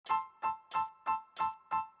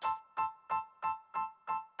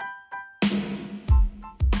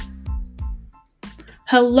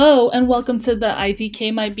Hello and welcome to the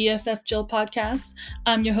IDK My BFF Jill podcast.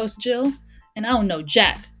 I'm your host Jill, and I don't know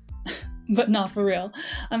Jack, but not for real.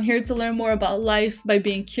 I'm here to learn more about life by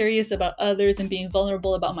being curious about others and being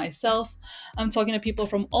vulnerable about myself. I'm talking to people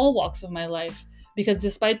from all walks of my life because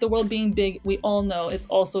despite the world being big, we all know it's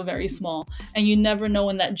also very small, and you never know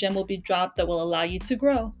when that gem will be dropped that will allow you to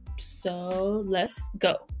grow. So let's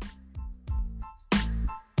go.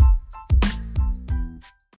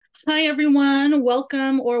 Hi, everyone.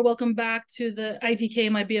 Welcome back to the IDK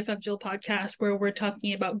My BFF Jill podcast, where we're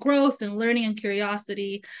talking about growth and learning and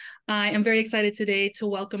curiosity. I am very excited today to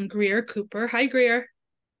welcome Grier Cooper. Hi, Grier.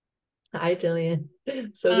 Hi, Jillian.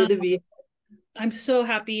 So good to be here. I'm so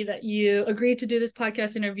happy that you agreed to do this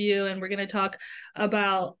podcast interview, and we're going to talk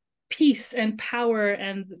about peace and power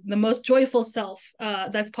and the most joyful self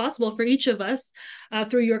that's possible for each of us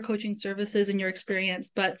through your coaching services and your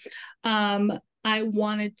experience. But I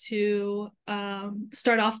wanted to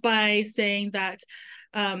start off by saying that,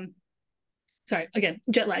 sorry, again,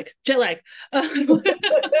 jet lag.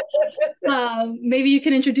 Maybe you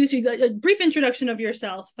can introduce you, a brief introduction of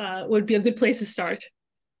yourself would be a good place to start.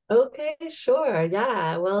 Okay, sure.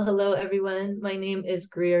 Yeah. Well, hello, everyone. My name is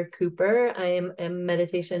Grier Cooper. I am a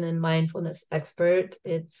meditation and mindfulness expert.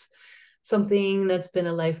 It's something that's been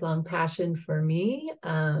a lifelong passion for me,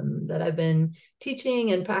 that I've been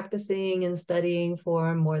teaching and practicing and studying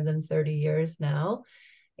for more than 30 years now.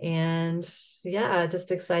 And yeah,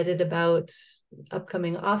 just excited about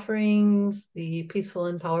upcoming offerings. The Peaceful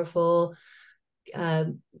and Powerful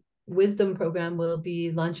Wisdom program will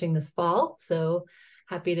be launching this fall. So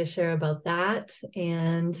happy to share about that.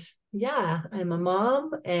 And yeah, I'm a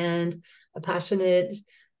mom and a passionate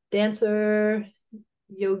dancer,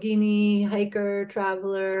 yogini, hiker,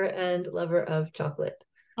 traveler, and lover of chocolate.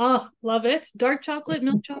 Oh, love it. Dark chocolate,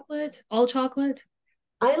 milk chocolate, all chocolate.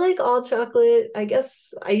 I like all chocolate. I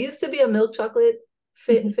guess I used to be a milk chocolate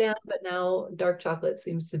fan, but now dark chocolate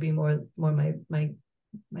seems to be more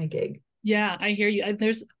my gig. Yeah, I hear you.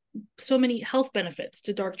 There's so many health benefits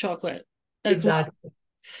to dark chocolate as well. Exactly.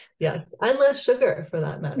 Yeah, and less sugar for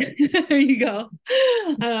that matter. There you go.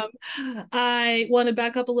 Um, I want to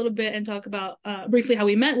back up a little bit and talk about briefly how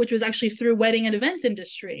we met, which was actually through wedding and events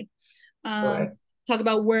industry. Um, Sure. talk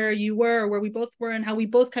about where you were, where we both were, and how we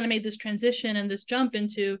both kind of made this transition and this jump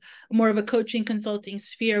into more of a coaching consulting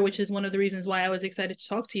sphere, which is one of the reasons why I was excited to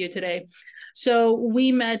talk to you today. So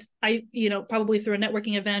we met, probably through a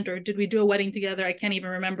networking event, or did we do a wedding together? I can't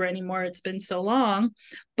even remember anymore. It's been so long.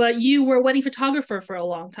 But you were a wedding photographer for a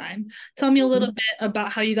long time. Tell me a little Mhm. bit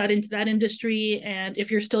about how you got into that industry and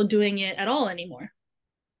if you're still doing it at all anymore.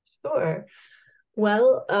 Sure.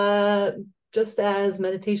 Well, just as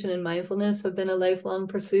meditation and mindfulness have been a lifelong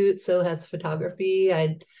pursuit, so has photography.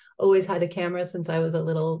 I'd always had a camera since I was a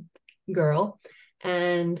little girl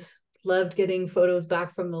and loved getting photos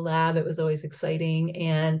back from the lab. It was always exciting.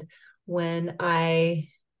 And when I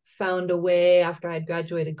found a way after I'd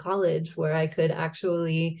graduated college where I could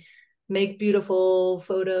actually make beautiful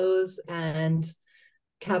photos and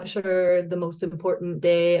capture the most important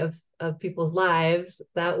day of people's lives,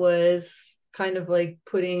 that was kind of like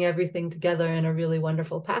putting everything together in a really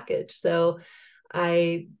wonderful package. So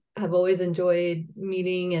I have always enjoyed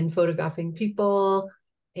meeting and photographing people,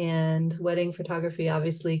 and wedding photography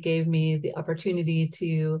obviously gave me the opportunity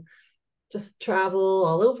to just travel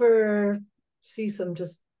all over, see some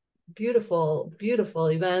just beautiful, beautiful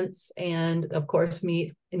events, and of course,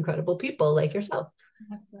 meet incredible people like yourself.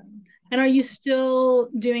 Awesome. And are you still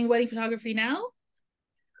doing wedding photography now?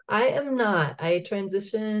 I am not. I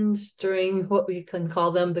transitioned during what we can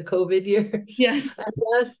call them the COVID years, Yes. I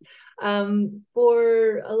guess,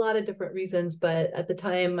 for a lot of different reasons. But at the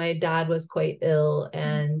time, my dad was quite ill,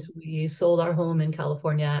 and we sold our home in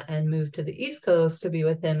California and moved to the East Coast to be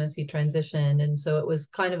with him as he transitioned. And so it was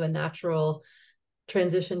kind of a natural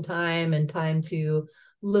transition time and time to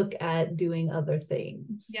look at doing other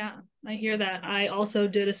things. Yeah, I hear that. I also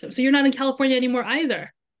did a so you're not in California anymore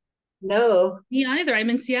either. No. Me either. I'm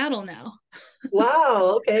in Seattle now.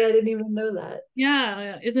 Wow. Okay. I didn't even know that.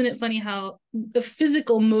 Yeah, isn't it funny how the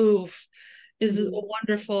physical move is a Mhm.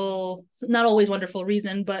 wonderful, not always wonderful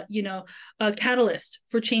reason, but a catalyst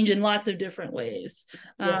for change in lots of different ways.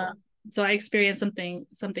 Yeah. So I experienced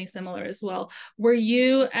something similar as well. Were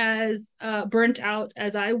you as burnt out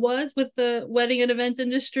as I was with the wedding and events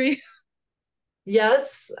industry?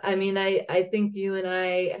 Yes, I mean, I think you and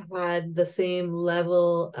I had the same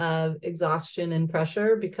level of exhaustion and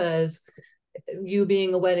pressure because you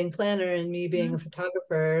being a wedding planner and me being a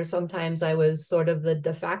photographer, sometimes I was sort of the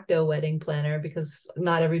de facto wedding planner because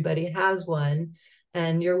not everybody has one.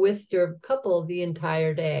 and you're with your couple the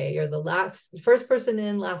entire day. You're the first person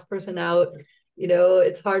in, last person out.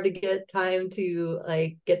 It's hard to get time to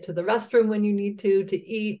like get to the restroom when you need to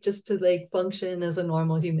eat, just to like function as a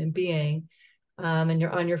normal human being. And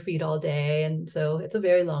you're on your feet all day. And so it's a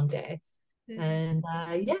very long day. And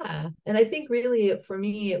yeah, and I think really for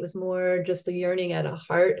me, it was more just a yearning at a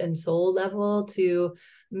heart and soul level to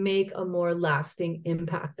make a more lasting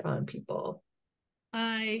impact on people.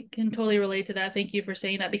 I can totally relate to that. Thank you for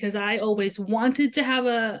saying that, because I always wanted to have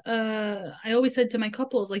I always said to my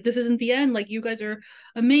couples, like, this isn't the end. Like, you guys are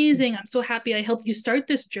amazing. I'm so happy I helped you start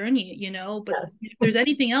this journey, but Yes. if there's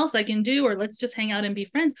anything else I can do, or let's just hang out and be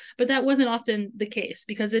friends. But that wasn't often the case,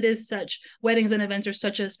 because it is weddings and events are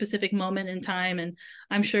such a specific moment in time. And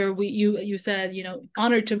I'm sure you said,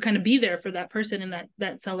 honored to kind of be there for that person in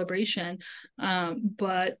that celebration.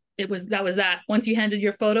 But that once you handed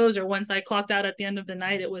your photos, or once I clocked out at the end of the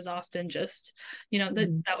night, it was often just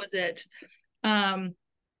that was it.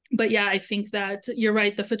 But yeah, I think that you're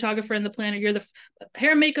right. The photographer and the planner,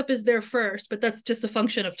 hair and makeup is there first, but that's just a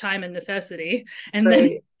function of time and necessity. And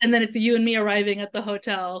Right. then it's you and me arriving at the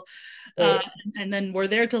hotel. Right. And then we're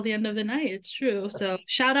there till the end of the night. It's true. So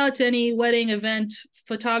shout out to any wedding event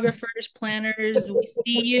photographers, planners. We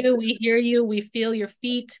see you, we hear you, we feel your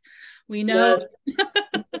feet. We know Yes.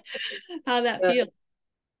 how that Yes. feels.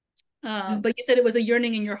 But you said it was a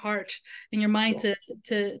yearning in your heart, in your mind, Yeah.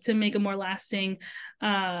 to make a more lasting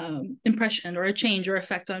impression or a change or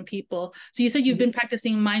effect on people. So you said you've been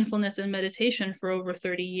practicing mindfulness and meditation for over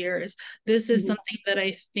 30 years. This is something that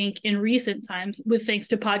I think in recent times, with thanks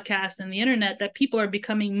to podcasts and the internet, that people are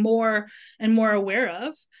becoming more and more aware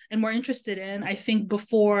of and more interested in. I think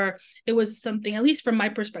before, it was something, at least from my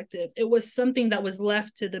perspective, it was something that was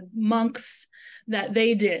left to the monks, that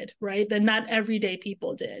they did, right? That not everyday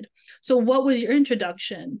people did. So what was your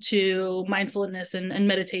introduction to mindfulness and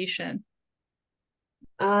meditation?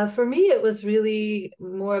 For me, it was really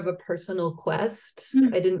more of a personal quest.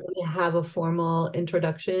 I didn't really have a formal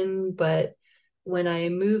introduction, but when I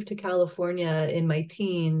moved to California in my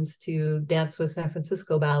teens to dance with San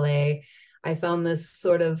Francisco Ballet, I found this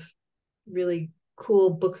sort of really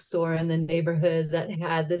cool bookstore in the neighborhood that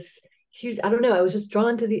had this huge, I don't know, I was just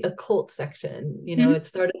drawn to the occult section. It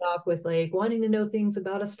started off with like wanting to know things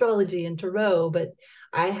about astrology and tarot, but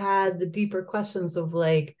I had the deeper questions of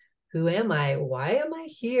like, who am I? Why am I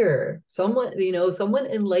here? Someone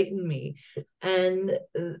enlightened me. And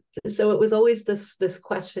so it was always this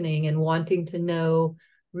questioning and wanting to know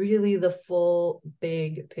really the full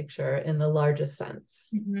big picture in the largest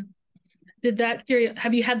sense.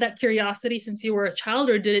 Have you had that curiosity since you were a child,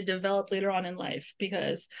 or did it develop later on in life?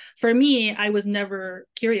 Because for me, I was never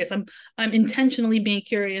curious. I'm intentionally being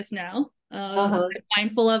curious now. I'm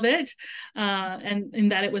mindful of it, and in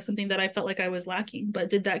that it was something that I felt like I was lacking. But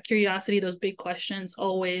did that curiosity, those big questions,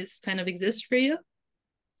 always kind of exist for you?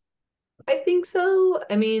 I think so.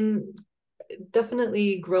 I mean,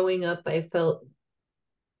 definitely growing up, I felt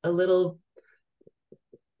a little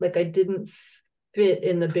like I didn't fit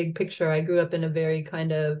in the big picture. I grew up in a very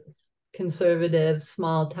kind of conservative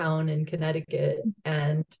small town in Connecticut,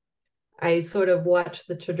 and I sort of watched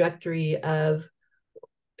the trajectory of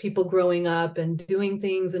people growing up and doing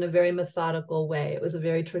things in a very methodical way. It was a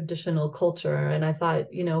very traditional culture. And I thought,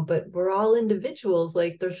 but we're all individuals.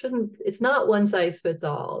 Like it's not one size fits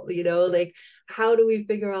all, like how do we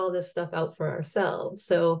figure all this stuff out for ourselves?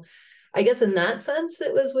 So I guess in that sense,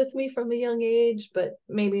 it was with me from a young age, but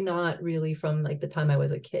maybe not really from like the time I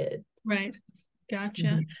was a kid. Right.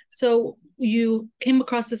 Gotcha. So you came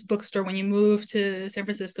across this bookstore when you moved to San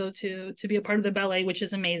Francisco to be a part of the ballet, which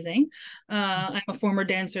is amazing. I'm a former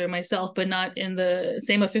dancer myself, but not in the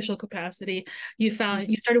same official capacity. You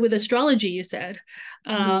started with astrology, you said.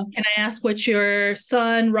 Can I ask what your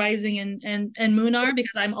sun, rising, and moon are?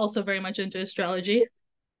 Because I'm also very much into astrology.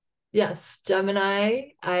 Yes, Gemini.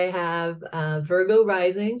 I have Virgo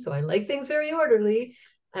rising, so I like things very orderly.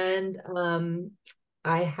 And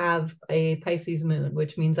I have a Pisces moon,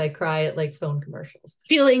 which means I cry at like phone commercials.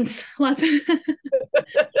 Feelings, lots of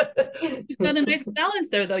You've got a nice balance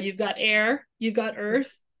there, though. You've got air, you've got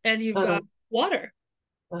earth, and you've got water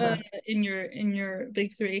in your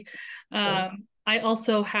big three. I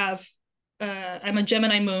also have I'm a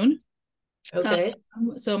Gemini moon. Okay.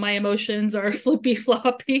 So my emotions are flippy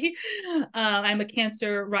floppy. I'm a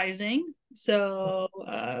Cancer rising, so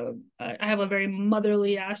I have a very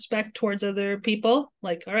motherly aspect towards other people.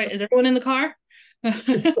 Like, all right, is everyone in the car?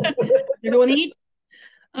 Everyone eat?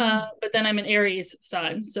 But then I'm an Aries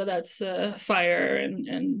sun, so that's fire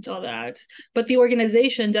and all that. But the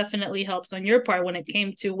organization definitely helps on your part when it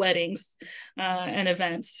came to weddings and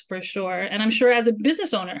events for sure. And I'm sure as a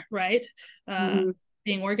business owner, right? Mhm.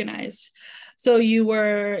 Being organized. So you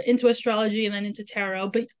were into astrology and then into tarot,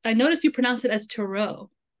 but I noticed you pronounce it as tarot.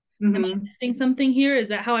 Am I Mhm. missing something here? Is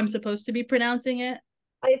that how I'm supposed to be pronouncing it?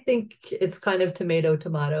 I think it's kind of tomato,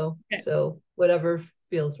 tomato. Okay. So whatever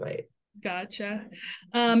feels right. Gotcha.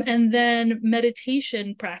 And then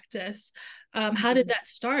meditation practice. How did Mhm. that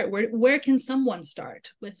start? Where can someone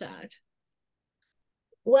start with that?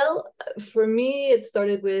 Well, for me, it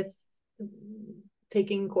started with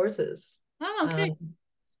taking courses. Oh, okay. Um,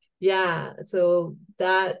 yeah, so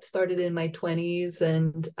that started in my 20s,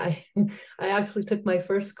 and I actually took my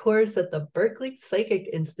first course at the Berkeley Psychic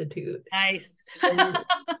Institute. Nice. And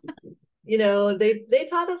they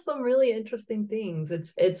taught us some really interesting things.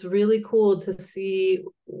 It's really cool to see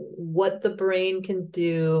what the brain can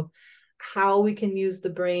do, how we can use the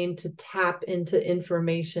brain to tap into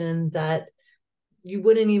information that you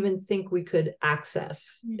wouldn't even think we could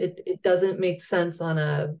access. Mm-hmm. It doesn't make sense on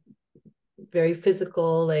a very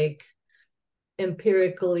physical, like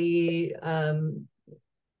empirically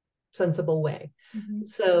sensible way.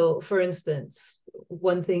 So, for instance,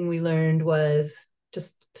 one thing we learned was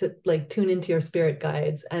just to like tune into your spirit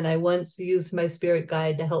guides. And I once used my spirit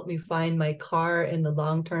guide to help me find my car in the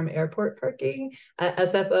long-term airport parking at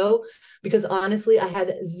SFO, because honestly, I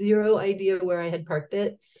had zero idea where I had parked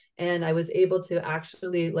it. And I was able to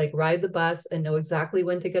actually like ride the bus and know exactly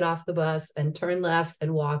when to get off the bus and turn left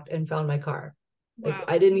and walked and found my car. Like Wow.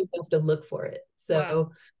 I didn't even have to look for it. Wow.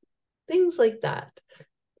 So things like that.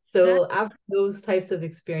 That So after those types of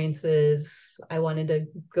experiences, I wanted to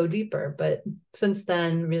go deeper. But since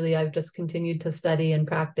then, really, I've just continued to study and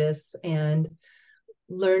practice and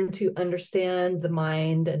learn to understand the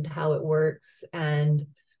mind and how it works and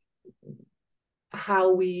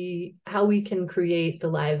how we can create the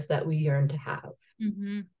lives that we yearn to have.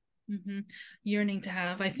 mm-hmm. Mm-hmm. Yearning to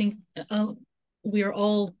have. I think we are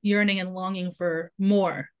all yearning and longing for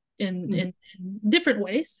more in different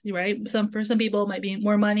ways, right? For some people it might be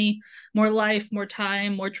more money, more life, more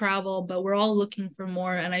time, more travel, but we're all looking for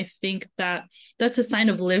more. And I think that that's a sign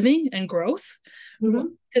of living and growth, Mm-hmm.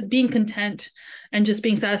 because being content and just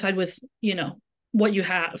being satisfied with what you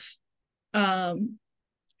have um,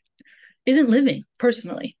 isn't living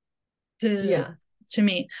personally to Yeah. to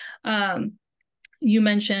me. You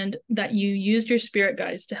mentioned that you used your spirit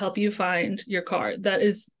guides to help you find your car. That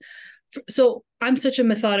is so I'm such a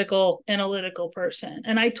methodical, analytical person,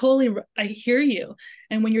 and I hear you.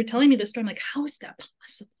 And when you're telling me this story, I'm like, how is that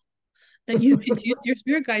possible that you could use your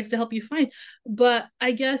spirit guides to help you find? But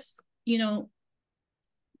I guess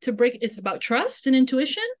to break, it's about trust and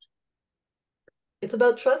intuition. It's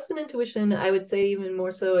about trust and intuition. I would say even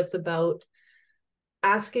more so, it's about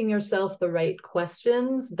asking yourself the right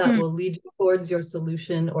questions that Mm, will lead you towards your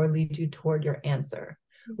solution or lead you toward your answer.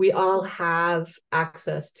 We all have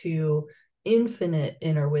access to infinite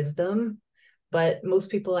inner wisdom, but most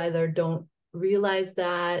people either don't realize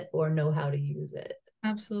that or know how to use it.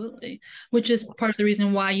 absolutely, which is part of the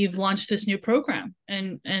reason why you've launched this new program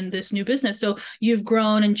and this new business. So you've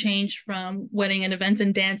grown and changed from wedding and events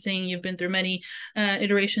and dancing. You've been through many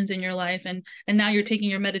iterations in your life, and now you're taking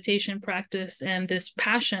your meditation practice and this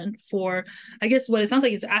passion for, I guess, what it sounds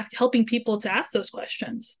like is helping people to ask those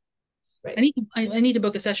questions. Right. I need to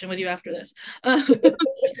book a session with you after this.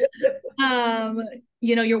 um,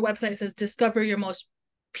 your website says discover your most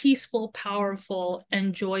peaceful, powerful,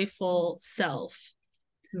 and joyful self.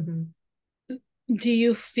 Mm-hmm. Do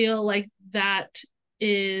you feel like that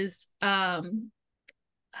is how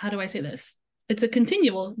do I say this? It's a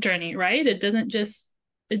continual journey, right? It doesn't just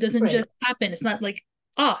Right. happen. It's not like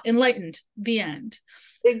enlightened, the end.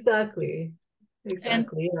 Exactly. And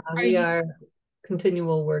Exactly. Yeah, are we you are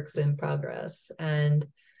continual works in progress. And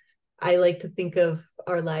I like to think of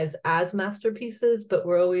our lives as masterpieces, but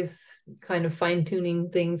we're always kind of fine tuning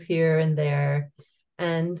things here and there.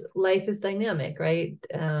 And life is dynamic, right?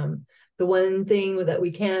 The one thing that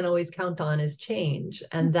we can always count on is change.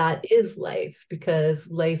 And that is life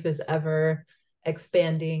because life is ever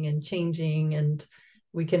expanding and changing. And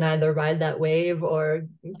we can either ride that wave or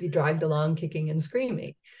be dragged along kicking and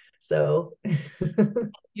screaming. So,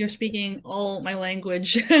 you're speaking all my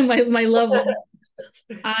language, my love.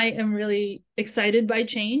 I am really excited by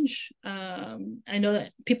change. I know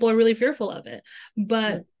that people are really fearful of it,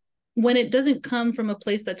 but when it doesn't come from a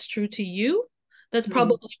place that's true to you, that's Mhm.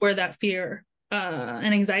 probably where that fear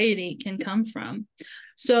and anxiety can come from.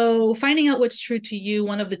 So finding out what's true to you,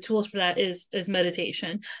 one of the tools for that is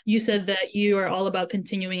meditation. You said that you are all about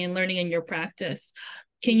continuing and learning in your practice.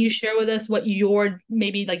 Can you share with us what your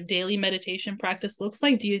maybe like daily meditation practice looks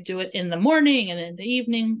like? Do you do it in the morning and in the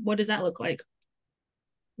evening? What does that look like?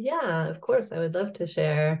 Yeah, of course, I would love to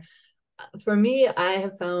share. For me, I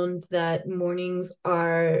have found that mornings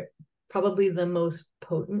are probably the most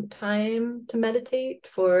potent time to meditate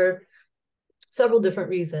for several different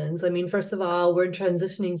reasons. I mean, first of all, we're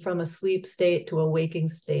transitioning from a sleep state to a waking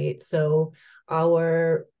state. So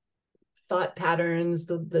our thought patterns,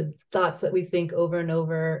 the thoughts that we think over and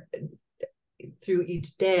over through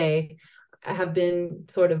each day have been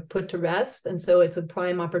sort of put to rest. And so it's a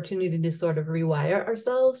prime opportunity to sort of rewire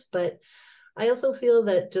ourselves. But I also feel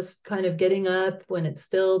that just kind of getting up when it's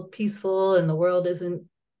still peaceful and the world isn't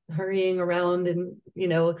hurrying around and,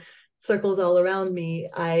 circles all around me,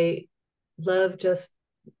 I love just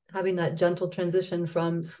having that gentle transition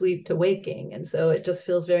from sleep to waking. And so it just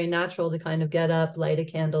feels very natural to kind of get up, light a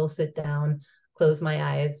candle, sit down, close my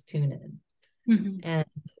eyes, tune in. Mm-hmm. And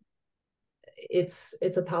it's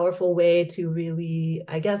a powerful way to really,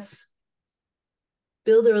 I guess,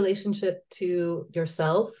 build a relationship to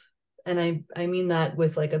yourself. And I mean that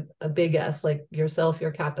with like a big S, like yourself,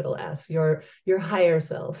 your capital S, your higher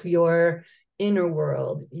self, your inner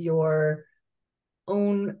world, your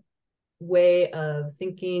own way of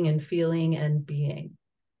thinking and feeling and being.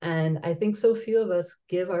 And I think so few of us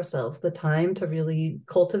give ourselves the time to really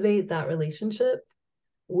cultivate that relationship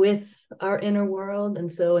with our inner world.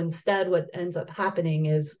 And so instead, what ends up happening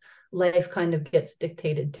is life kind of gets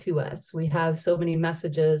dictated to us. We have so many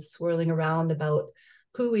messages swirling around about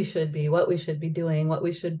who we should be, what we should be doing, what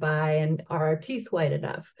we should buy, and are our teeth white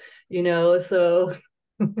enough? So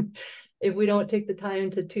if we don't take the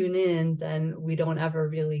time to tune in, then we don't ever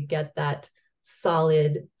really get that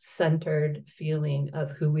solid, centered feeling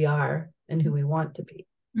of who we are and who we want to be.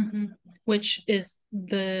 Mm-hmm.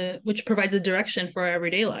 Which provides a direction for our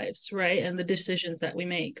everyday lives, right? And the decisions that we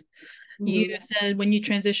make. Mm-hmm. You said when you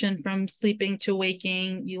transition from sleeping to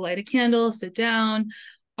waking, you light a candle, sit down.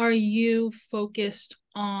 Are you focused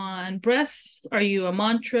on breath? Are you a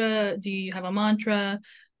mantra? Do you have a mantra?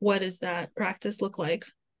 What does that practice look like?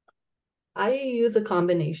 I use a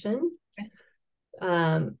combination. Okay.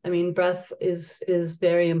 I mean, breath is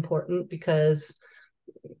very important because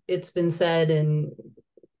it's been said in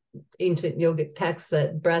ancient yogic texts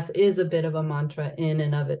that breath is a bit of a mantra in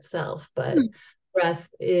and of itself, but breath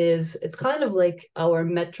it's kind of like our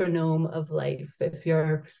metronome of life. If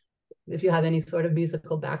you have any sort of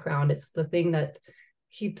musical background, it's the thing that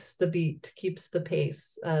keeps the beat, keeps the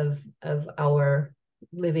pace of our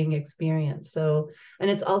living experience. So, and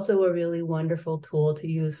it's also a really wonderful tool to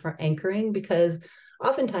use for anchoring, because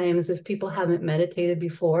oftentimes if people haven't meditated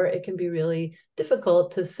before, it can be really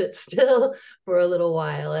difficult to sit still for a little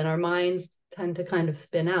while, and our minds tend to kind of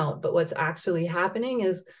spin out. But what's actually happening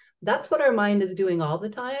is that's what our mind is doing all the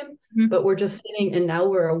time, but we're just sitting and now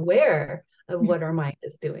we're aware of what our mind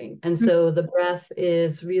is doing. And so the breath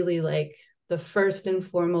is really like the first and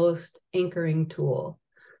foremost anchoring tool.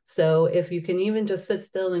 So if you can even just sit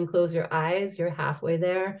still and close your eyes, you're halfway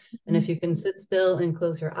there. And if you can sit still and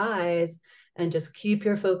close your eyes and just keep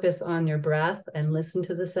your focus on your breath and listen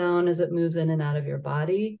to the sound as it moves in and out of your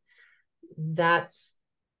body, that's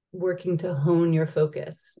working to hone your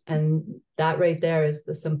focus. And that right there is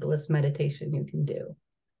the simplest meditation you can do.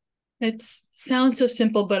 It sounds so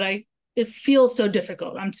simple, but it feels so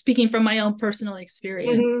difficult. I'm speaking from my own personal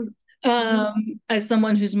experience. Mm-hmm. As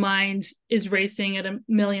someone whose mind is racing at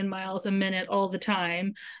 1,000,000 miles a minute all the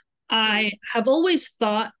time, I have always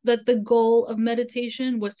thought that the goal of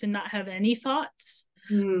meditation was to not have any thoughts.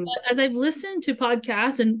 But as I've listened to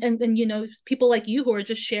podcasts and people like you who are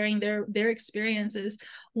just sharing their experiences,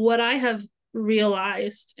 what I have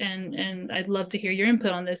realized, and I'd love to hear your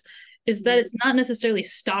input on this, is that it's not necessarily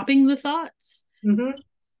stopping the thoughts,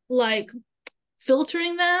 like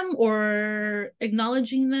filtering them or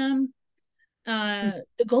acknowledging them. The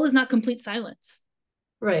goal is not complete silence,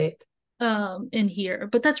 right? In here,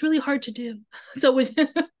 but that's really hard to do. So would you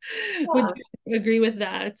agree with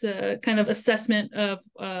that kind of assessment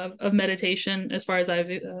of meditation as far as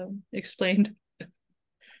I've explained?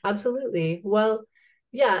 Absolutely. Well,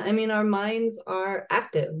 yeah, I mean, our minds are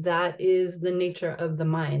active. That is the nature of the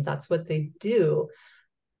mind. That's what they do.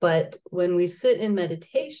 But when we sit in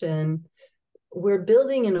meditation, we're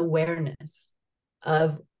building an awareness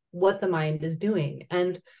of what the mind is doing.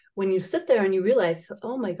 And when you sit there and you realize,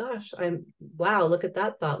 oh my gosh, wow, look at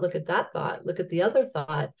that thought, look at that thought, look at the other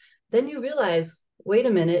thought, then you realize, wait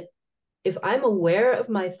a minute, if I'm aware of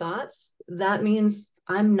my thoughts, that means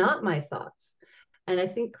I'm not my thoughts. And I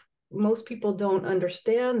think most people don't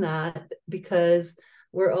understand that because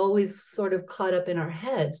we're always sort of caught up in our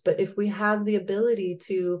heads. But if we have the ability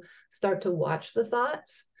to start to watch the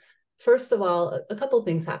thoughts, first of all, a couple of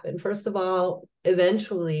things happen. First of all,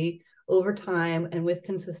 eventually, over time and with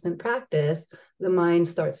consistent practice, the mind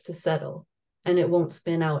starts to settle and it won't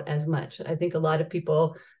spin out as much. I think a lot of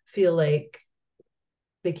people feel like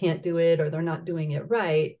they can't do it or they're not doing it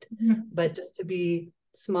right. Mm-hmm. But just to be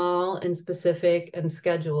small and specific and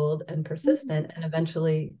scheduled and persistent, and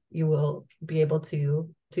eventually you will be able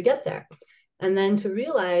to get there. And then to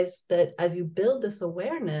realize that as you build this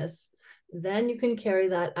awareness, then you can carry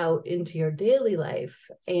that out into your daily life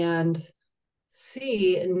and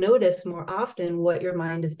see and notice more often what your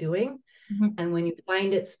mind is doing. Mm-hmm. And when you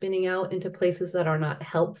find it spinning out into places that are not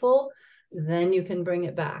helpful, then you can bring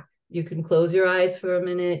it back. You can close your eyes for a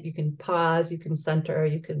minute, you can pause, you can center,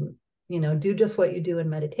 you can, do just what you do in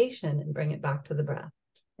meditation and bring it back to the breath.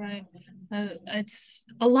 Right. It's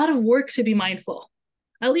a lot of work to be mindful.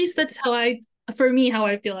 At least that's for me, how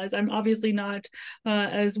I feel. As I'm obviously not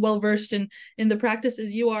as well versed in the practice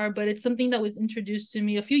as you are, but it's something that was introduced to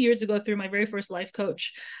me a few years ago through my very first life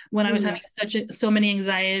coach when I was having so many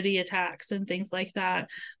anxiety attacks and things like that.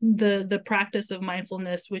 The practice of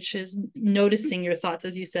mindfulness, which is noticing your thoughts,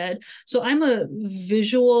 as you said. So I'm a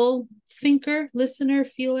visual thinker, listener,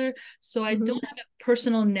 feeler. So I don't have a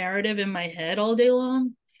personal narrative in my head all day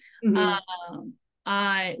long.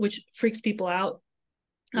 Which freaks people out.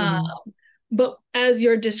 But as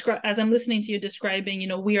I'm listening to you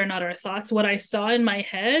describing, we are not our thoughts. What I saw in my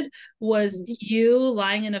head was you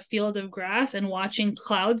lying in a field of grass and watching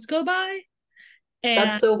clouds go by. And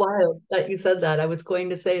that's so wild that you said that. I was going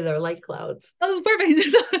to say they're like clouds. Oh, perfect.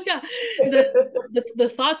 So, yeah, the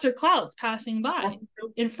thoughts are clouds passing by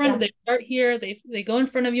in front of. They start here, they go in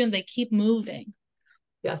front of you, and they keep moving.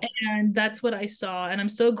 Yes. And that's what I saw. And I'm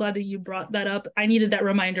so glad that you brought that up. I needed that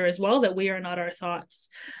reminder as well, that we are not our thoughts.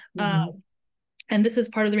 And this is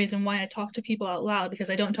part of the reason why I talk to people out loud, because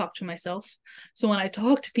I don't talk to myself. So when I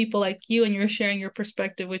talk to people like you and you're sharing your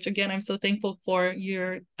perspective, which again, I'm so thankful for,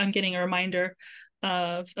 I'm getting a reminder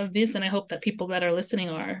of this. And I hope that people that are listening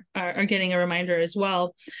are getting a reminder as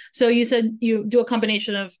well. So you said you do a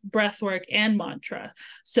combination of breath work and mantra.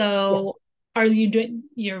 So are you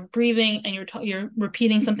you're breathing and you're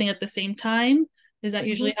repeating something at the same time? Is that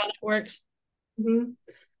usually how that works?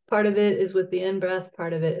 Part of it is with the in breath,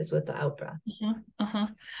 part of it is with the out breath.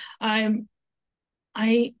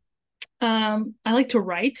 I like to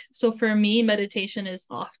write. So for me, meditation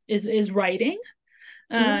is writing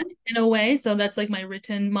in a way. So that's like my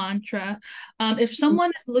written mantra. If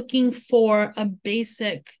someone is looking for a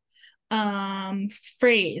basic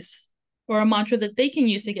phrase or a mantra that they can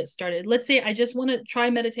use to get started, let's say I just want to try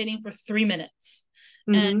meditating for 3 minutes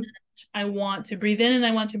and I want to breathe in and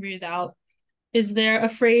I want to breathe out. Is there a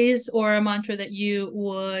phrase or a mantra that you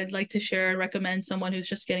would like to share and recommend someone who's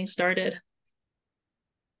just getting started?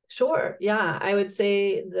 Sure. Yeah. I would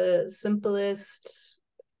say the simplest,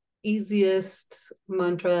 easiest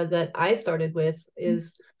mantra that I started with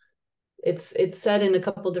is it's said in a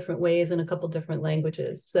couple different ways in a couple different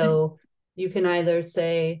languages. So you can either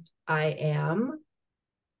say I am,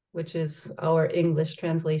 which is our English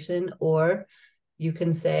translation, or you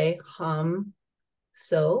can say hum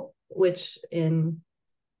so, which in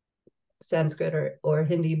Sanskrit or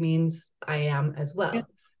Hindi means I am as well.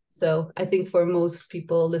 So I think for most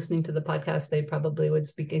people listening to the podcast, they probably would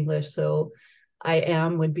speak English. So I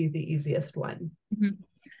am would be the easiest one.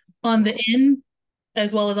 On the in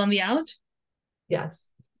as well as on the out? Yes.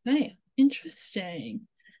 Okay. Interesting.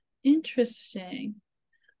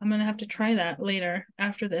 I'm going to have to try that later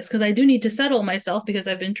after this, because I do need to settle myself because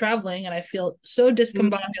I've been traveling and I feel so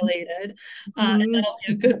discombobulated. And that'll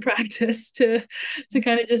be a good practice to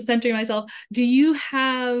kind of just center myself. Do you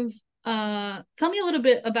have, tell me a little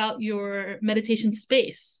bit about your meditation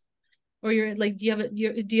space, or do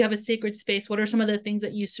you have a sacred space? What are some of the things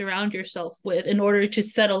that you surround yourself with in order to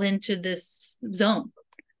settle into this zone?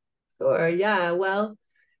 Sure. Yeah. Well,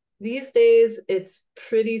 these days it's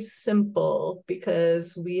pretty simple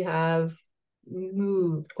because we have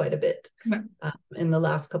moved quite a bit in the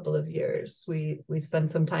last couple of years. We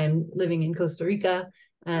spent some time living in Costa Rica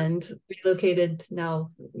and relocated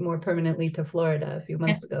now more permanently to Florida a few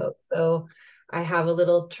months ago. So I have a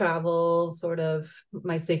little travel sort of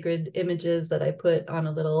my sacred images that I put on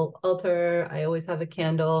a little altar. I always have a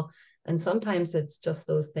candle, and sometimes it's just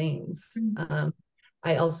those things.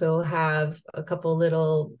 I also have a couple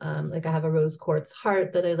little, like I have a rose quartz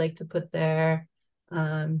heart that I like to put there.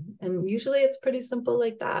 And usually it's pretty simple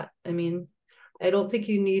like that. I mean, I don't think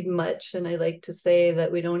you need much. And I like to say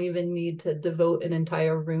that we don't even need to devote an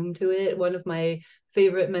entire room to it. One of my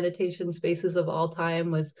favorite meditation spaces of all time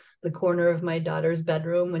was the corner of my daughter's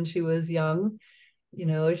bedroom when she was young. You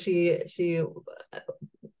know, she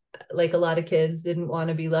like a lot of kids didn't want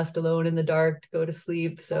to be left alone in the dark to go to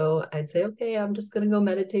sleep. So I'd say, okay, I'm just going to go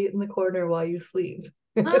meditate in the corner while you sleep.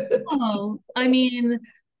 Oh, I mean,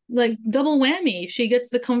 like double whammy. She gets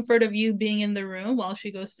the comfort of you being in the room while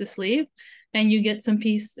she goes to sleep, and you get some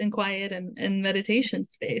peace and quiet and meditation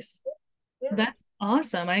space. Yeah. That's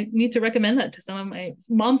awesome. I need to recommend that to some of my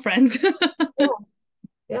mom friends. Yeah.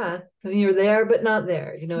 Yeah. And you're there, but not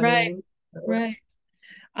there. You know what I Right, mean? So, right.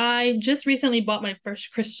 I just recently bought my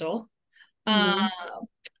first crystal. Uh, mhm.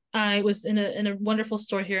 I was in a wonderful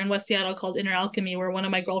store here in West Seattle called Inner Alchemy, where one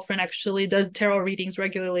of my girlfriend actually does tarot readings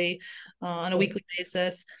regularly on a weekly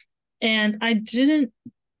basis. And I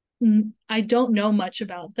don't know much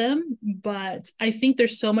about them, but I think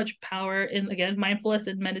there's so much power in, again, mindfulness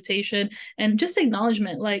and meditation and just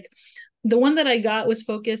acknowledgement. Like the one that I got was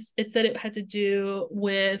focused. It said it had to do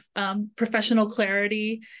with professional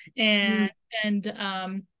clarity Mhm.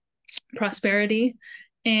 and prosperity,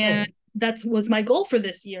 and Nice. that was my goal for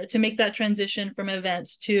this year, to make that transition from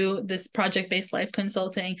events to this project-based life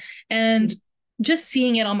consulting. And just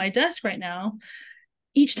seeing it on my desk right now,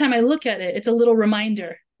 each time I look at it, it's a little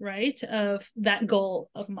reminder, right, of that goal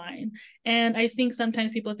of mine. And I think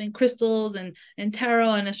sometimes people think crystals and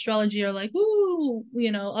tarot and astrology are like, ooh,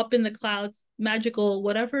 you know, up in the clouds, magical,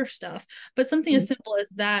 whatever stuff. But something as simple as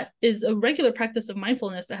that is a regular practice of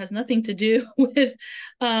mindfulness that has nothing to do with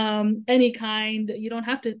any kind. You don't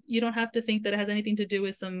have to think that it has anything to do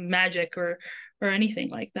with some magic or anything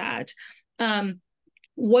like that. Um,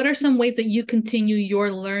 what are some ways that you continue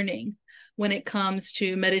your learning when it comes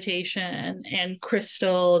to meditation and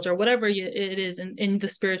crystals or whatever it is in the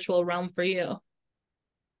spiritual realm for you?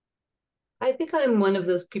 I think I'm one of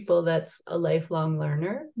those people that's a lifelong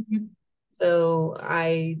learner. Mm-hmm. So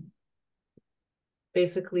I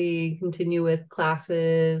basically continue with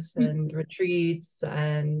classes and retreats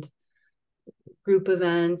and group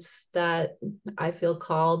events that I feel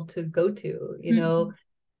called to go to, you know,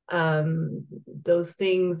 Mm-hmm. those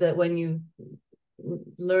things that when you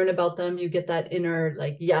learn about them, you get that inner,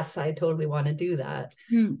 like, yes, I totally want to do that.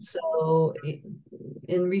 Mm-hmm. So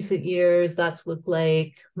in recent years, that's looked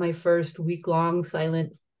like my first week-long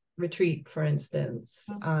silent retreat, for instance.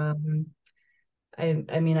 I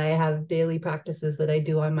mean, I have daily practices that I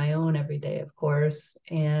do on my own every day, of course.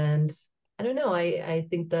 And I don't know, I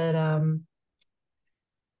think that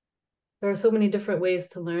there are so many different ways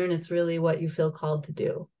to learn. It's really what you feel called to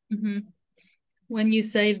do. Mm-hmm. When you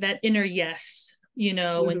say that inner yes, you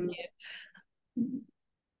know, when Mm-hmm. you,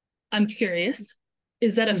 I'm curious,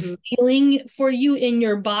 is that a Mm-hmm. feeling for you in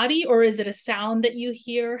your body, or is it a sound that you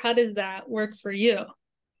hear? How does that work for you?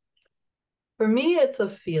 For me, it's a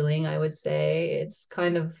feeling, I would say. It's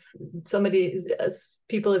kind of somebody,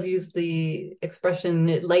 people have used the expression,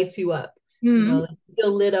 it lights you up. You know, Mm-hmm. like you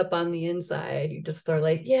feel lit up on the inside. You just are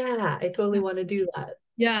like, yeah, I totally want to do that.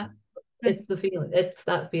 Yeah, that's It's the feeling, it's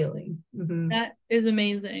that feeling. Mm-hmm. that is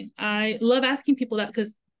amazing. I love asking people that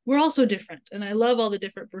because we're all so different, and I love all the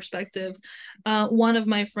different perspectives. One of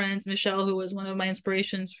my friends, Michelle, who was one of my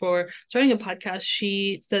inspirations for starting a podcast,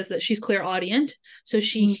 she says that she's clairaudient, so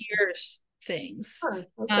she Mm-hmm. hears things. Huh,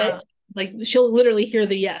 Uh, okay. like she'll literally hear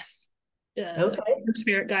the yes. Okay.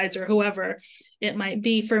 Spirit guides or whoever it might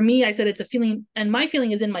be. For me, I said it's a feeling, and my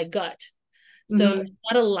feeling is in my gut. So Mm-hmm. it's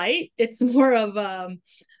not a light; it's more of um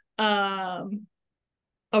a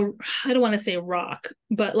I don't want to say rock,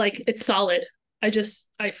 but like it's solid.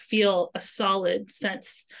 I feel a solid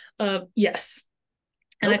sense of yes.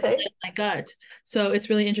 And I feel Okay. it in my gut. So it's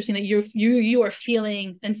really interesting that you are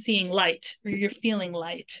feeling and seeing light, or you're feeling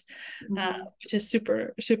light, Mm-hmm. which is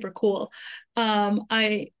super, super cool.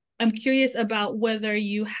 I'm curious about whether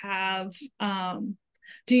you have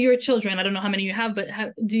do your children, I don't know how many you have, but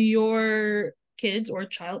do your kids or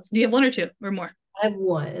child, do you have one or two or more? I have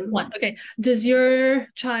one. One. Okay. Does your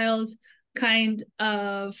child kind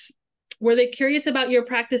of were they curious about your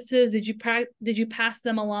practices? Did you pass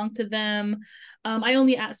them along to them? I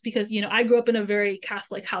only ask because I grew up in a very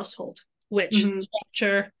Catholic household, which Mm-hmm.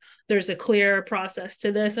 sure there's a clear process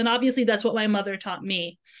to this, and obviously that's what my mother taught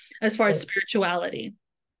me as far as Right. spirituality.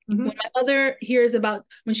 When Mm-hmm. my mother hears about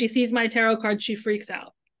when she sees my tarot card, she freaks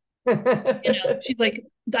out. She's like,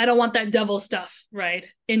 I don't want that devil stuff, right,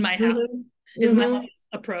 in my house. Mm-hmm. is my Mm-hmm. mom's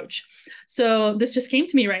approach. So this just came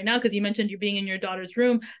to me right now because you mentioned you being in your daughter's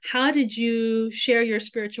room. How did you share your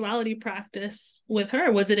spirituality practice with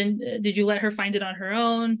her? Was it in, did you let her find it on her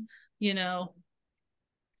own, you know,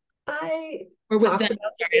 I or with them? talked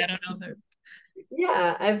about Sorry, I it. don't know if they're.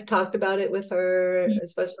 Yeah, I've talked about it with her,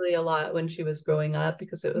 especially a lot when she was growing up,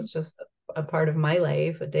 because it was just a part of my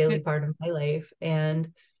life, a daily part of my life. And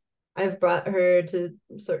I've brought her to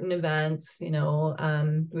certain events,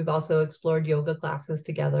 we've also explored yoga classes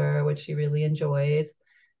together, which she really enjoys.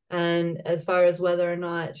 And as far as whether or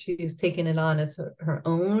not she's taken it on as her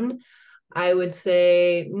own, I would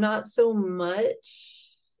say not so much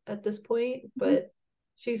at this point, but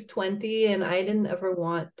she's 20 and I didn't ever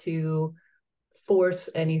want to force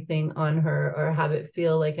anything on her or have it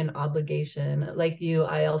feel like an obligation. Like you,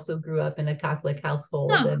 I also grew up in a Catholic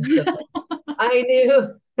household. Oh. And so I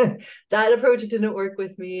knew that approach didn't work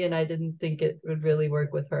with me, and I didn't think it would really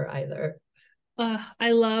work with her either.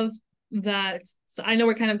 I love that. So I know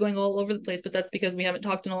we're kind of going all over the place, but that's because we haven't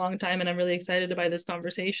talked in a long time, and I'm really excited by this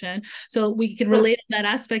conversation. So we can relate on that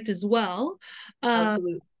aspect as well. Uh,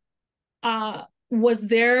 Absolutely. was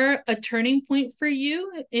there a turning point for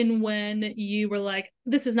you in when you were like,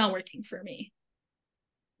 this is not working for me?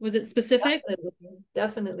 Was it specific?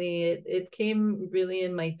 Definitely. It came really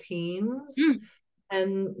in my teens, Mm,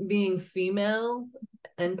 and being female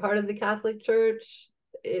and part of the Catholic Church,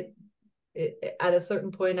 it, at a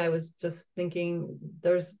certain point, I was just thinking,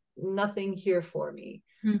 there's nothing here for me.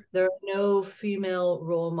 mm, There are no female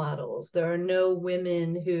role models. There are no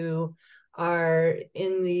women who are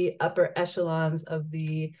in the upper echelons of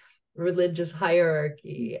the religious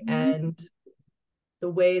hierarchy. mhm. And the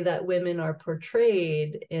way that women are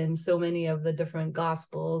portrayed in so many of the different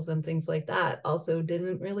gospels and things like that also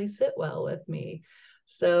didn't really sit well with me.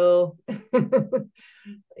 So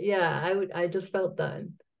yeah, I just felt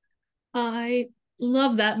done. I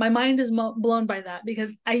love that. My mind is blown by that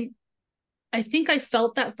because I think I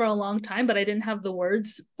felt that for a long time, but I didn't have the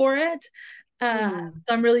words for it. Hmm.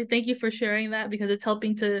 So I'm really thank you for sharing that because it's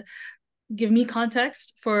helping to give me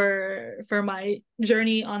context for my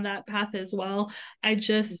journey on that path as well. I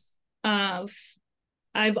just I've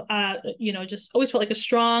just always felt like a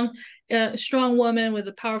strong woman with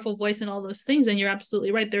a powerful voice and all those things. And you're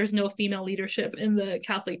absolutely right. There's no female leadership in the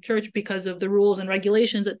Catholic Church because of the rules and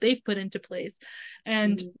regulations that they've put into place.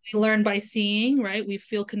 And Hmm. we learn by seeing, right? We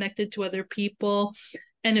feel connected to other people,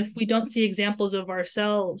 and if we don't see examples of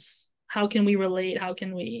ourselves, how can we relate? How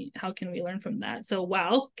can we learn from that? So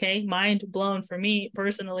wow, okay, mind blown for me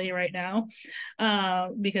personally right now,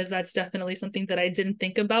 because that's definitely something that I didn't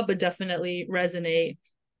think about, but definitely resonate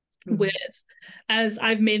with, Hmm. as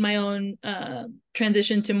I've made my own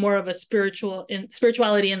transition to more of a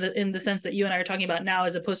spirituality in the sense that you and I are talking about now,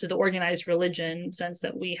 as opposed to the organized religion sense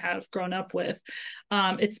that we have grown up with.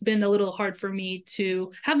 It's been a little hard for me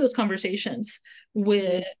to have those conversations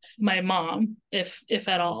with my mom, if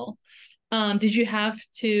at all. Did you have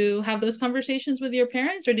to have those conversations with your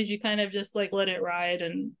parents, or did you kind of just like let it ride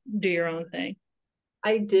and do your own thing?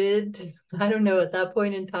 I did. I don't know. At that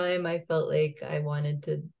point in time, I felt like I wanted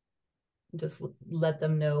to just let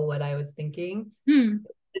them know what I was thinking. Hmm.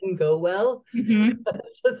 Didn't go well. Mm-hmm.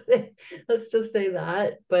 Let's just say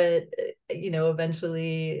that. But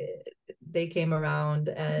eventually they came around,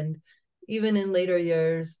 and even in later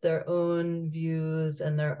years, their own views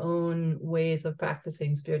and their own ways of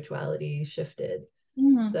practicing spirituality shifted.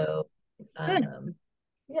 Mm, So, good.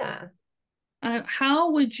 yeah.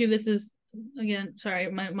 How would you, this is again, sorry,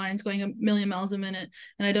 my mind's going a million miles a minute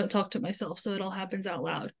and I don't talk to myself, so it all happens out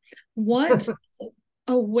loud. What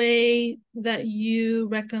a way that you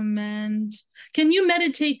recommend? Can you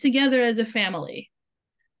meditate together as a family?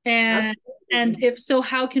 And Absolutely. if so,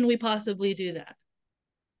 how can we possibly do that?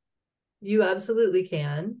 You absolutely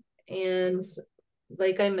can. And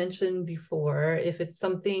like I mentioned before, if it's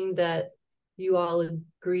something that you all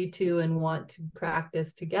agree to and want to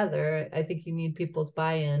practice together, I think you need people's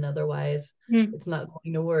buy-in. Otherwise, Mm, it's not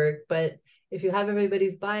going to work. But if you have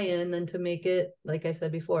everybody's buy-in, then to make it, like I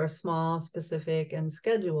said before, small, specific, and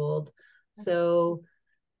scheduled. So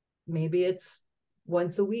maybe it's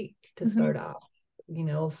once a week to mhm, start off,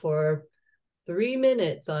 for 3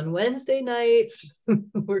 minutes on Wednesday nights,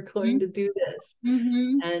 we're going mhm, to do this.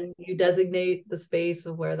 mhm. And you designate the space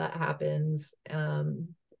of where that happens,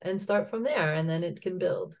 and start from there, and then it can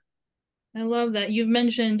build. I love that you've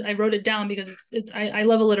mentioned. I wrote it down because I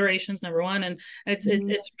love alliterations, number one, and Mhm.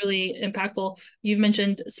 it's really impactful. You've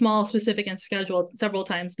mentioned small, specific, and scheduled several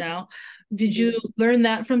times now. Did you Mhm. learn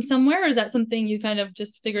that from somewhere, or is that something you kind of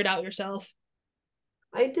just figured out yourself?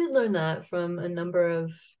 I did learn that from a number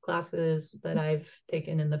of classes that I've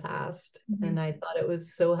taken in the past. Mm-hmm. And I thought it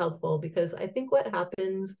was so helpful because I think what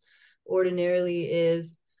happens ordinarily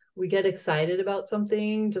is we get excited about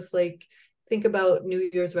something, just like think about New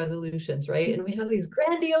Year's resolutions, right? And we have these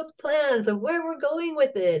grandiose plans of where we're going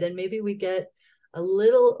with it. And maybe we get a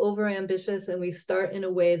little over ambitious and we start in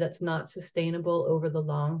a way that's not sustainable over the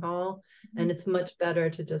long haul. And it's much better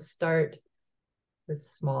to just start with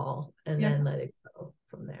small and Yeah. then let it go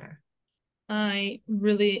from there. I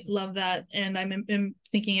really love that. And I'm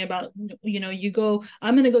thinking about, I'm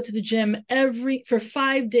going to go to the gym for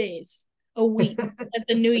 5 days a week at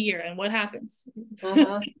the new year. And what happens?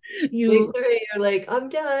 Uh-huh. Week 3, you're like, I'm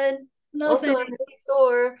done. No Also, thanks. I'm really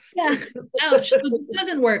sore. Yeah. Ouch. So this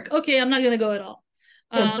doesn't work. Okay, I'm not going to go at all.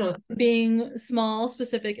 Being small,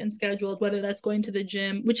 specific, and scheduled, whether that's going to the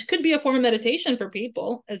gym, which could be a form of meditation for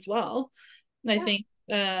people as well. I think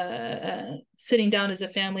sitting down as a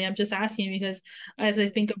family, I'm just asking because as I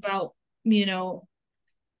think about,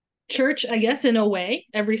 church, I guess in a way,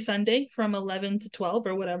 every Sunday from 11 to 12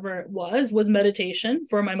 or whatever it was meditation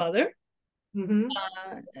for my mother. Mm-hmm.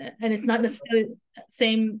 And it's not necessarily the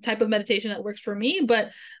same type of meditation that works for me,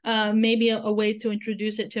 but maybe a way to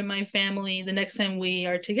introduce it to my family the next time we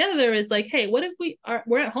are together is like, hey, what if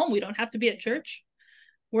we're at home? We don't have to be at church.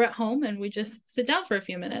 We're at home and we just sit down for a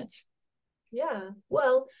few minutes. Yeah.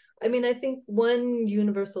 Well, I mean, I think one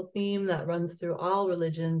universal theme that runs through all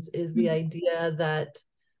religions is the idea that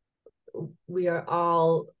we are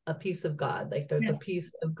all a piece of God. Like there's a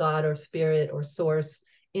piece of God or spirit or source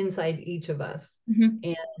inside each of us.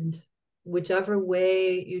 And whichever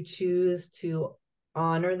way you choose to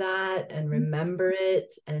honor that and remember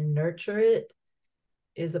it and nurture it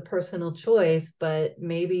is a personal choice. But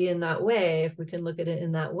maybe in that way, if we can look at it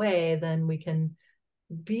in that way, then we can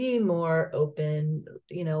be more open,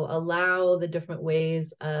 allow the different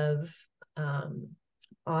ways of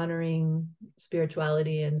honoring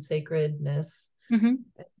spirituality and sacredness.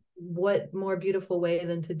 What more beautiful way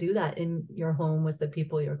than to do that in your home with the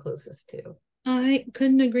people you're closest to? I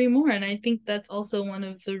couldn't agree more. And I think that's also one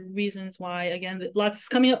of the reasons why, again, lots is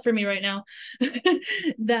coming up for me right now,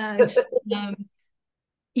 that,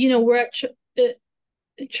 we're at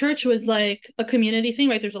church was like a community thing,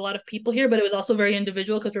 right? There's a lot of people here, but it was also very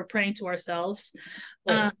individual because we're praying to ourselves.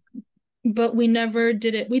 Right. But we never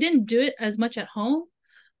did it. We didn't do it as much at home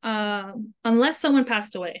unless someone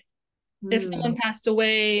passed away. If someone passed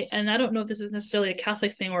away, and I don't know if this is necessarily a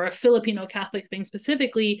Catholic thing or a Filipino Catholic thing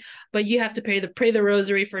specifically, but you have to pray the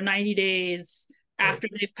rosary for 90 days after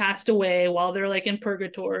they've passed away while they're like in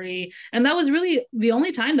purgatory. And that was really the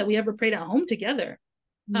only time that we ever prayed at home together.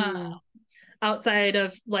 Outside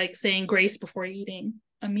of like saying grace before eating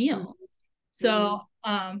a meal. So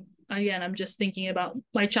again, I'm just thinking about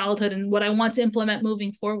my childhood and what I want to implement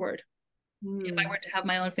moving forward. If I were to have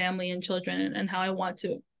my own family and children, and how I want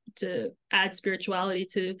to add spirituality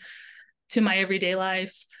to my everyday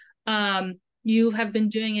life. You have been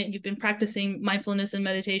doing it. You've been practicing mindfulness and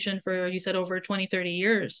meditation for, you said, over 20, 30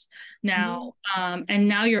 years now. And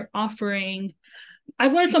now you're offering,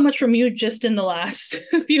 I've learned so much from you just in the last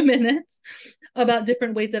few minutes about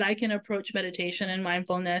different ways that I can approach meditation and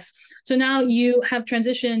mindfulness. So now you have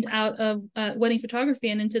transitioned out of wedding photography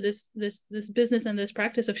and into this business and this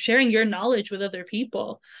practice of sharing your knowledge with other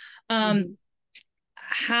people.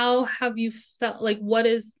 How have you felt? Like,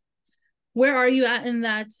 where are you at in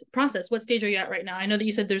that process? What stage are you at right now? I know that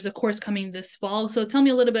you said there's a course coming this fall. So tell me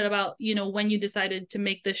a little bit about, when you decided to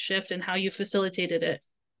make this shift and how you facilitated it.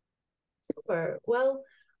 Sure. Well,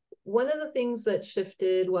 one of the things that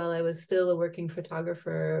shifted while I was still a working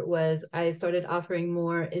photographer was I started offering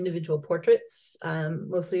more individual portraits,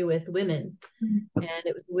 mostly with women. And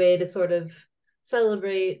it was a way to sort of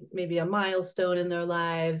celebrate maybe a milestone in their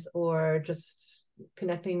lives or just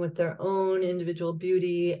connecting with their own individual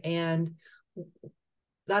beauty. And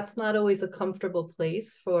that's not always a comfortable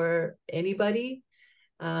place for anybody.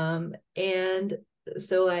 And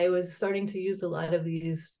so I was starting to use a lot of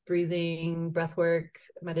these breathing, breathwork,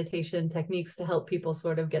 meditation techniques to help people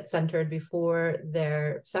sort of get centered before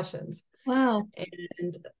their sessions. Wow.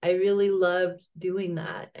 And I really loved doing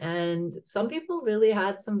that. And some people really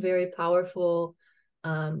had some very powerful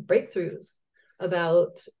breakthroughs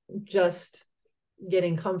about just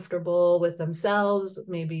getting comfortable with themselves,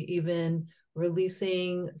 maybe even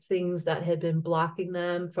releasing things that had been blocking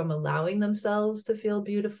them from allowing themselves to feel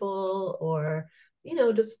beautiful, or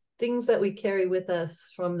just things that we carry with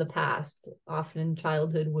us from the past, often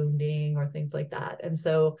childhood wounding or things like that. And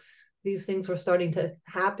so these things were starting to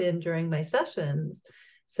happen during my sessions.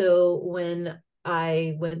 So when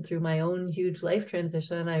I went through my own huge life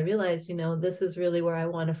transition, I realized, this is really where I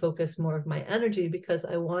want to focus more of my energy, because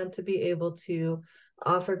I want to be able to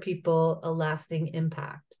offer people a lasting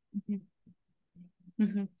impact. Mm-hmm.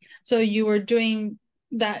 Mm-hmm. So you were doing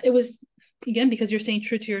that. It was, again, because you're staying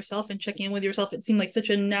true to yourself and checking in with yourself. It seemed like such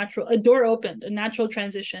a door opened, a natural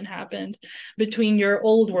transition happened between your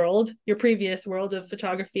old world, your previous world of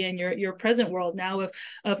photography, and your present world now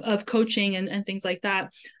of coaching and things like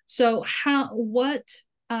that. So what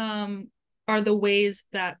are the ways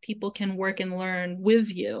that people can work and learn with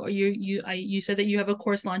you? Or you said that you have a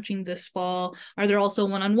course launching this fall. Are there also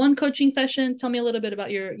one-on-one coaching sessions? Tell me a little bit about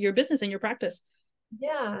your business and your practice.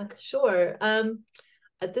 Yeah, sure.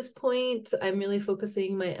 At this point, I'm really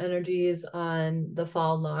focusing my energies on the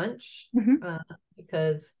fall launch, Mm-hmm.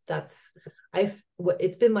 because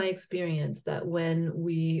it's been my experience that when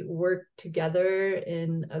we work together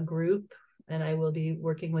in a group, and I will be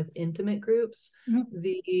working with intimate groups, Mm-hmm.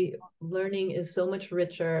 the learning is so much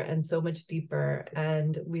richer and so much deeper.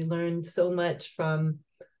 And we learn so much from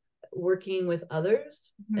working with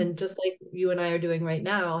others. Mm-hmm. And just like you and I are doing right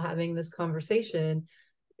now, having this conversation,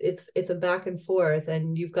 it's a back and forth,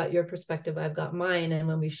 and you've got your perspective, I've got mine, and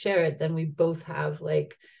when we share it, then we both have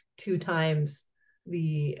like 2 times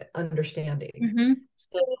the understanding. Mm-hmm.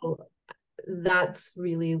 So that's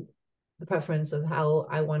really the preference of how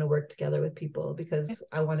I want to work together with people, because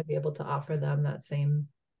I want to be able to offer them that same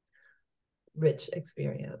rich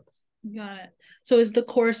experience. Got it. So is the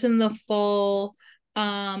course in the fall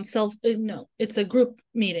no, it's a group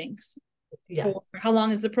meetings for Yes, how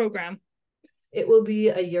long is the program? it will be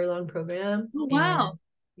a year-long program. Oh, And wow.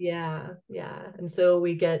 yeah, and so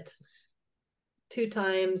we get 2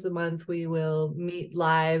 times a month we will meet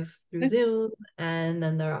live through Okay. Zoom, and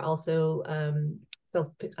then there are also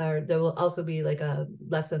there will also be like a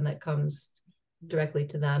lesson that comes directly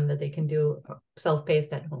to them that they can do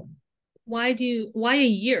self-paced at home. Why a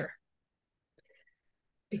year?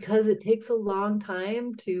 Because it takes a long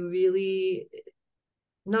time to really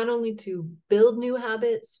not only to build new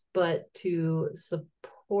habits, but to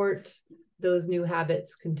support those new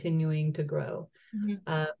habits continuing to grow.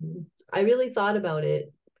 Mm-hmm. I really thought about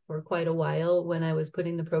it for quite a while when I was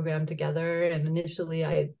putting the program together. And initially,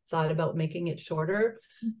 I thought about making it shorter,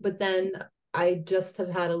 but then I just have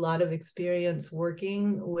had a lot of experience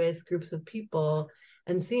working with groups of people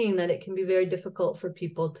and seeing that it can be very difficult for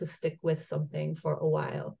people to stick with something for a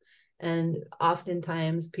while. And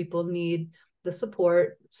oftentimes, people need the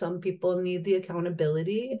support, some people need the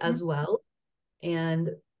accountability Mm-hmm. as well. And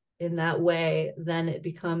in that way, then it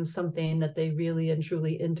becomes something that they really and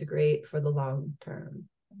truly integrate for the long term.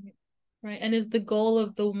 Right. And is the goal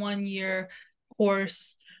of the 1 year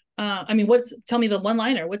course, tell me the one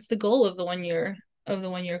liner. What's the goal of the 1 year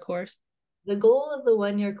course? The goal of the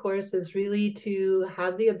 1 year course is really to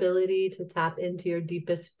have the ability to tap into your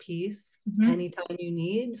deepest peace Mm-hmm. anytime you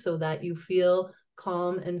need, so that you feel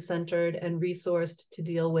calm and centered and resourced to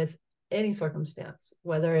deal with any circumstance,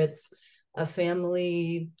 whether it's a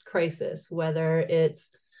family crisis, whether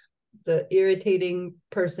it's the irritating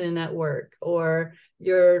person at work, or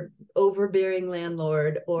your overbearing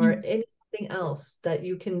landlord, or Mm-hmm. anything else, that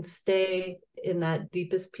you can stay in that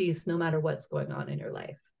deepest peace no matter what's going on in your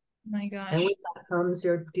life. My And gosh. with that comes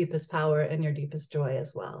your deepest power and your deepest joy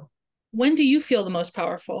as well. When do you feel the most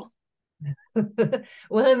powerful?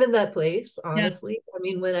 When I'm in that place, Yeah. honestly, I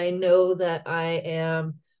mean, when I know that I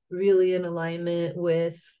am really in alignment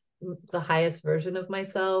with the highest version of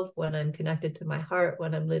myself, when I'm connected to my heart,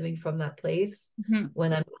 when I'm living from that place, Mm-hmm.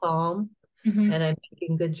 when I'm calm Mm-hmm. and I'm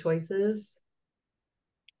making good choices.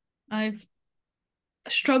 I've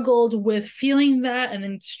struggled with feeling that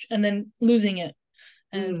and then losing it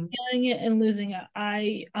and Mm, feeling it and losing it.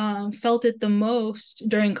 I felt it the most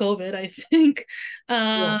during COVID, I think,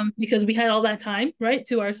 yeah, because we had all that time, right,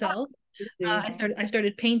 to ourselves. absolutely. I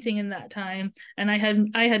started painting in that time, and I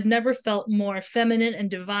had never felt more feminine and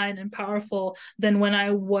divine and powerful than when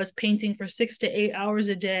I was painting for 6 to 8 hours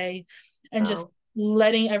a day, and just Wow.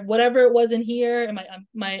 letting whatever it was in here and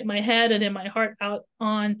my head and in my heart out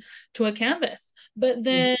on to a canvas. But Mhm,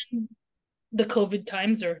 then the COVID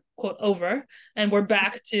times are quote over, and we're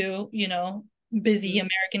back to busy mhm,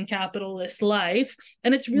 American capitalist life,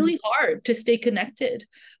 and it's mhm. really hard to stay connected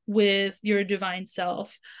with your divine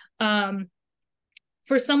self. Um,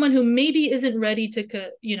 for someone who maybe isn't ready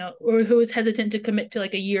to or who is hesitant to commit to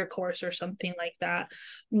like a year course or something like that,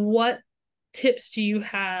 what tips do you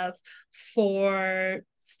have for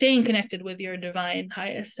staying connected with your divine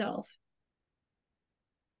highest self?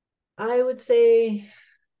 I would say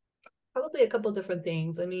probably a couple different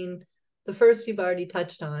things. I mean, the first you've already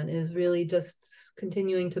touched on is really just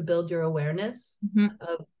continuing to build your awareness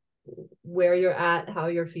of where you're at, how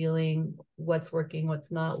you're feeling, what's working,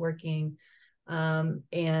 what's not working,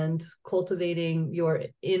 and cultivating your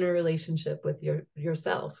inner relationship with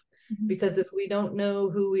yourself. Because if we don't know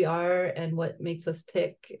who we are and what makes us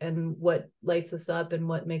tick and what lights us up and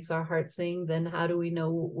what makes our heart sing, then how do we know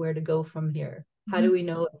where to go from here? How do we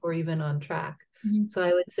know if we're even on track? So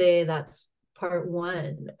I would say that's part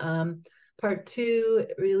one. Part two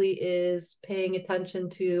really is paying attention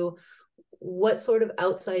to what sort of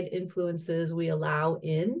outside influences we allow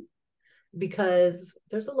in, because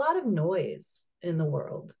there's a lot of noise in the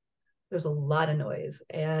world. There's a lot of noise,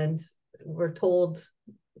 and we're told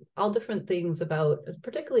all different things about,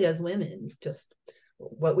 particularly as women, just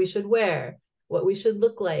what we should wear, what we should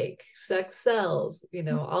look like, sex sells,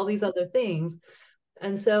 all these other things.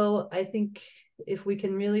 And so I think if we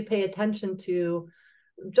can really pay attention to,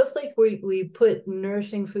 just like we put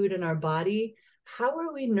nourishing food in our body, how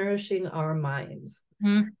are we nourishing our minds?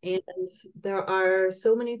 And there are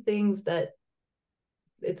so many things that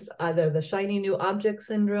it's either the shiny new object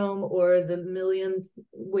syndrome or the million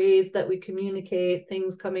ways that we communicate,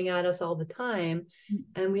 things coming at us all the time.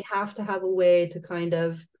 And we have to have a way to kind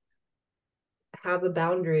of have a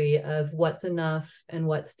boundary of what's enough and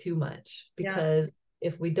what's too much. Because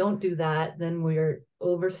if we don't do that, then we're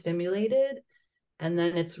overstimulated. And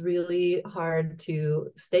then it's really hard to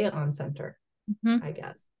stay on center, I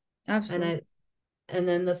guess. Absolutely. And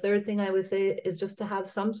then the third thing I would say is just to have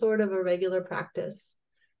some sort of a regular practice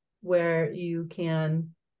where you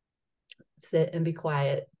can sit and be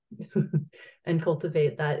quiet and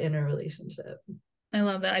cultivate that inner relationship. I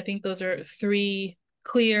love that. I think those are three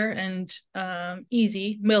clear and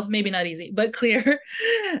easy, well, maybe not easy, but clear,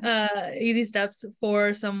 easy steps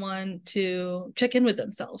for someone to check in with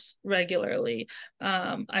themselves regularly.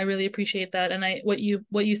 I really appreciate that. And what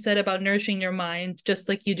you said about nourishing your mind, just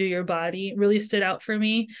like you do your body, really stood out for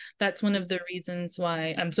me. That's one of the reasons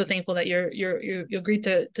why I'm so thankful that you agreed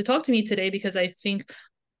to talk to me today, because I think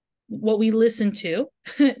what we listen to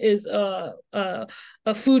is a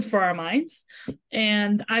food for our minds.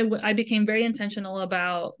 And I became very intentional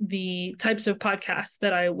about the types of podcasts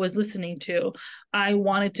that I was listening to. I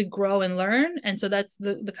wanted to grow and learn. And so that's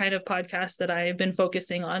the kind of podcast that I've been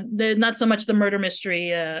focusing on. Not so much the murder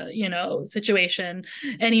mystery, situation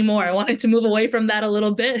anymore. I wanted to move away from that a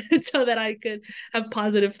little bit so that I could have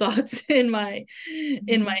positive thoughts in my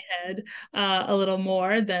head a little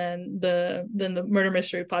more than the murder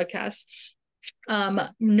mystery podcast.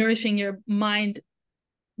 Nourishing your mind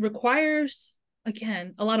requires,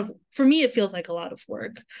 again, for me it feels like a lot of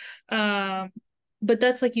work, but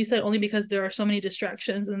that's, like you said, only because there are so many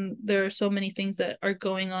distractions and there are so many things that are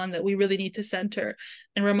going on that we really need to center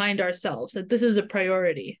and remind ourselves that this is a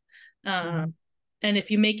priority. And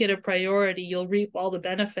if you make it a priority, you'll reap all the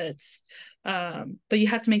benefits, but you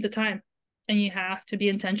have to make the time, and you have to be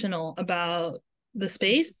intentional about the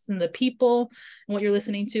space and the people and what you're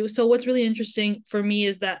listening to. So what's really interesting for me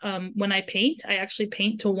is that when I paint, I actually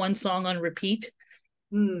paint to one song on repeat.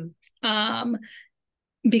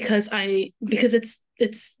 Because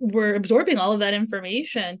it's we're absorbing all of that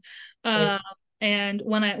information. And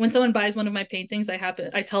when someone buys one of my paintings,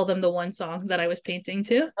 I tell them the one song that I was painting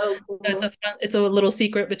to. Oh, cool. It's a little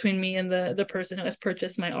secret between me and the person who has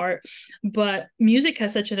purchased my art. But music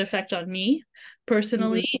has such an effect on me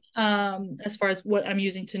personally, as far as what I'm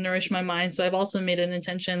using to nourish my mind. So I've also made an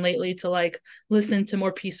intention lately to listen to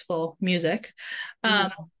more peaceful music.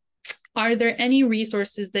 Are there any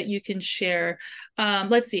resources that you can share?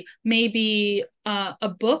 Let's see, maybe a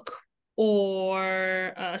book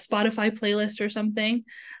or a Spotify playlist or something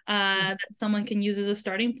that someone can use as a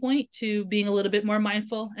starting point to being a little bit more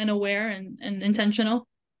mindful and aware and intentional?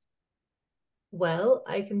 Well,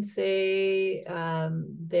 I can say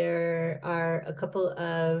there are a couple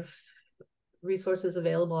of resources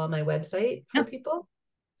available on my website for people.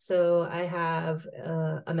 So I have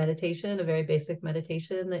a meditation, a very basic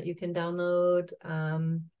meditation that you can download.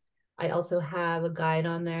 I also have a guide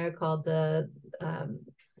on there called the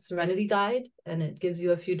Serenity Guide, and it gives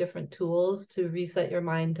you a few different tools to reset your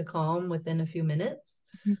mind to calm within a few minutes.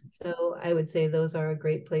 So I would say those are a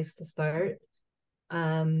great place to start.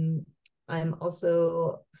 I'm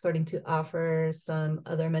also starting to offer some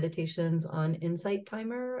other meditations on Insight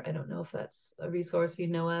Timer. I don't know if that's a resource you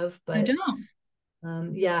know of, but I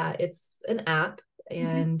don't. Yeah, it's an app,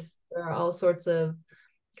 and there are all sorts of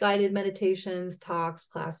guided meditations, talks,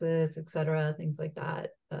 classes, etc., things like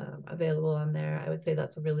that available on there. I would say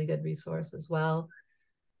that's a really good resource as well.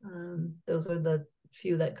 Those are the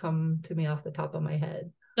few that come to me off the top of my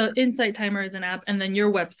head. So Insight Timer is an app, and then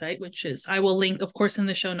your website, which is, I will link, of course, in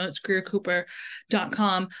the show notes,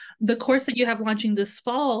 griercooper.com. The course that you have launching this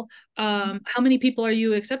fall, how many people are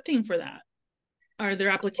you accepting for that? Are there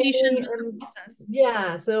applications? What's the process?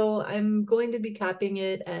 Yeah, so I'm going to be capping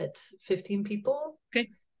it at 15 people. Okay.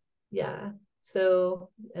 Yeah. So,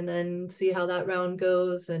 and then see how that round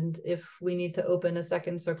goes. And if we need to open a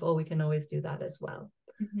second circle, we can always do that as well.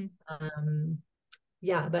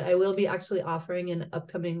 Yeah, but I will be actually offering an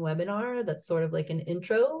upcoming webinar that's sort of like an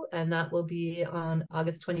intro, and that will be on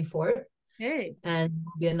August 24th. Hey. And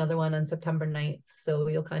be another one on September 9th. So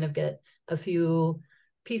you'll kind of get a few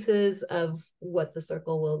pieces of what the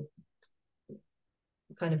circle will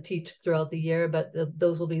kind of teach throughout the year, but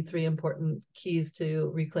those will be 3 important keys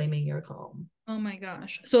to reclaiming your calm. Oh my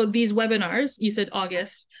gosh. So these webinars, you said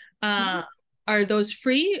August, are those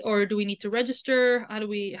free, or do we need to register? How do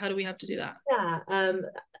we have to do that? Yeah,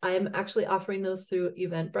 I'm actually offering those through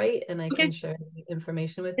Eventbrite, and I can share the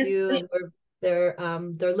information with you. And they're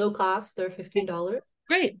low cost. They're $15.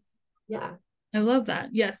 Great. Yeah. I love that.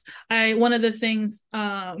 Yes. One of the things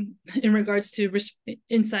in regards to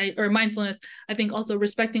insight or mindfulness, I think also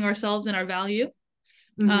respecting ourselves and our value.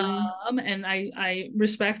 And I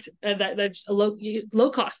respect that's a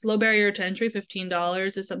low cost, low barrier to entry.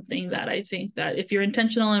 $15 is something that I think that if you're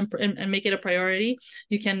intentional and make it a priority,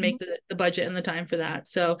 you can make the budget and the time for that.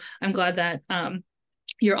 So I'm glad that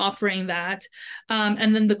you're offering that.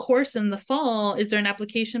 And then the course in the fall, is there an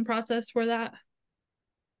application process for that?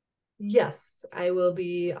 Yes, I will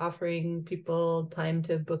be offering people time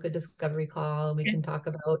to book a discovery call. We can talk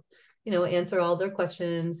about, answer all their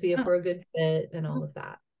questions, see if we're a good fit, and all of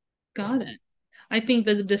that. Got it. I think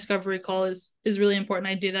that the discovery call is really important.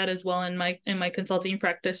 I do that as well in my consulting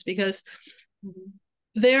practice, because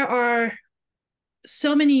there are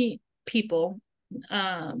so many people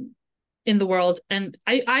in the world, and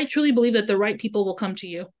I truly believe that the right people will come to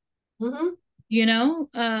you.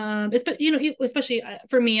 Especially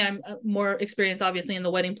for me, I'm more experienced obviously in the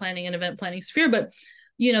wedding planning and event planning sphere, but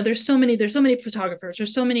there's so many photographers,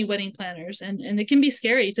 there's so many wedding planners, and it can be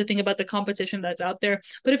scary to think about the competition that's out there.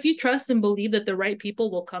 But if you trust and believe that the right people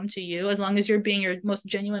will come to you, as long as you're being your most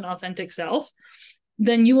genuine, authentic self,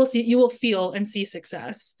 then you will feel and see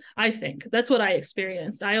success. I think that's what I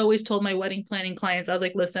experienced. I always told my wedding planning clients, I was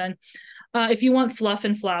like, listen, if you want fluff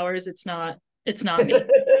and flowers, it's not me.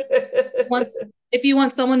 If you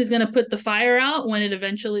want someone who's going to put the fire out when it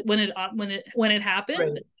happens,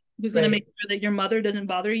 right, who's going to make sure that your mother doesn't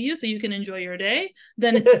bother you so you can enjoy your day,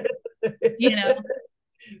 then it's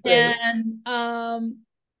right. And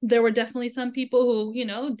there were definitely some people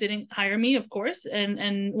who didn't hire me, of course,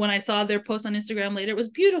 and when I saw their post on Instagram later, it was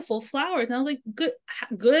beautiful flowers, and I was like,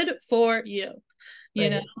 good for you,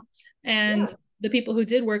 right. And the people who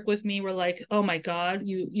did work with me were like, oh my God,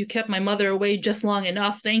 you kept my mother away just long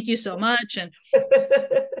enough. Thank you so much. And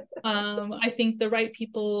I think the right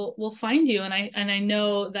people will find you. And I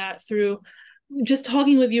know that through just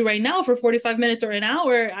talking with you right now for 45 minutes or an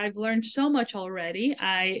hour, I've learned so much already.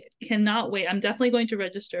 I cannot wait. I'm definitely going to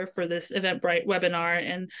register for this Eventbrite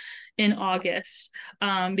webinar in August,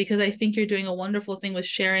 because I think you're doing a wonderful thing with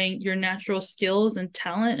sharing your natural skills and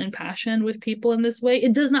talent and passion with people in this way.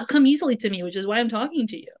 It does not come easily to me, which is why I'm talking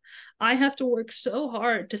to you. I have to work so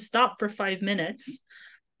hard to stop for 5 minutes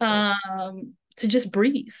to just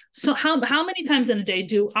breathe. So how many times in a day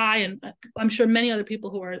do I, and I'm sure many other people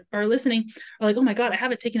who are listening are like, oh my God, I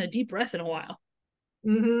haven't taken a deep breath in a while.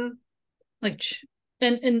 Like,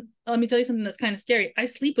 and let me tell you something that's kind of scary. I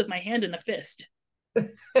sleep with my hand in a fist.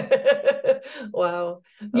 Wow.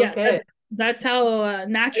 Yeah, okay. That's how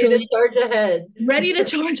naturally ready to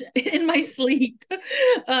charge in my sleep.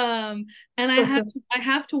 And I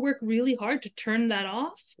have to work really hard to turn that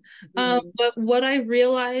off. But what I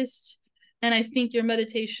realized, and I think your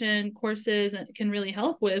meditation courses can really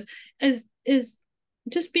help with, is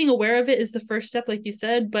just being aware of it is the first step, like you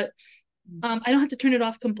said, but I don't have to turn it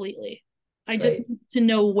off completely. I just need to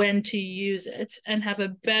know when to use it and have a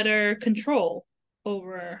better control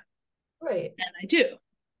over. Right. And I do.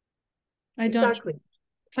 I don't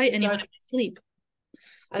fight anyone in my sleep.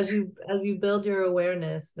 As you build your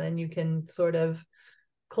awareness, then you can sort of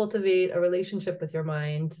cultivate a relationship with your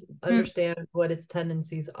mind, understand what its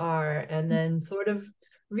tendencies are, and then sort of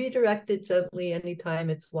redirect it gently anytime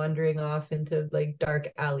it's wandering off into like dark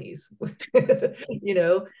alleys.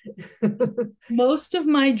 Most of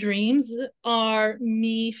my dreams are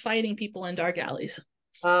me fighting people in dark alleys.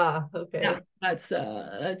 Okay. Yeah, that's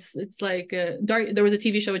it's like dark. There was a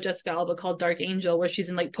TV show with Jessica Alba called Dark Angel where she's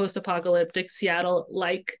in like post-apocalyptic Seattle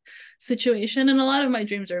like situation, and a lot of my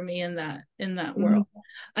dreams are me in that world.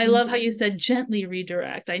 I love how you said gently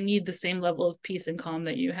redirect. I need the same level of peace and calm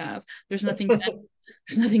that you have. There's nothing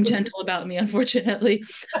gentle about me, unfortunately.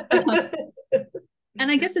 And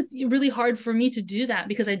I guess it's really hard for me to do that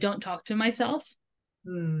because I don't talk to myself.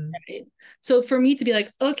 Right? So for me to be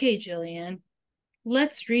like, okay, Jillian,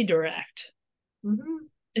 let's redirect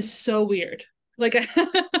is so weird. Like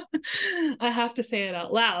I have to say it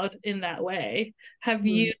out loud in that way. Have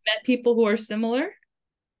you met people who are similar?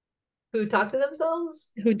 Who talk to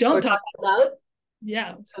themselves Who don't or talk? talk out loud?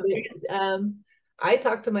 Yeah. So I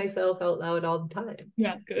talk to myself out loud all the time.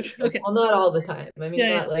 Yeah, good. Okay. Well, not all the time. I mean, Yeah,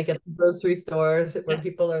 yeah. not like at the grocery stores where Yes.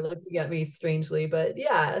 people are looking at me strangely, but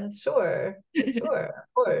yeah, sure, sure,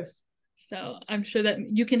 of course. So I'm sure that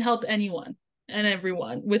you can help anyone and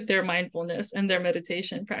everyone with their mindfulness and their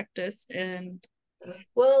meditation practice. And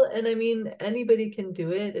Well, and I mean, anybody can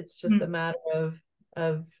do it. It's just a matter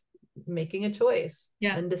of making a choice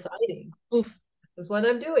yeah, and deciding. oof, Is what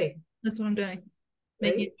I'm doing, that's what I'm doing.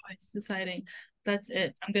 Making right? a choice, deciding. That's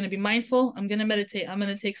it. I'm going to be mindful. I'm going to meditate. I'm going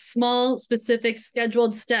to take small, specific,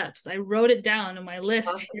 scheduled steps. I wrote it down on my list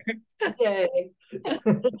Awesome. here. Yay.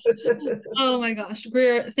 Oh my gosh,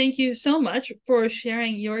 Grier, thank you so much for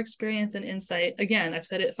sharing your experience and insight. Again, I've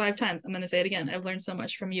said it 5 times. I'm going to say it again. I've learned so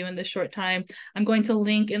much from you in this short time. I'm going to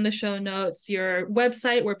link in the show notes your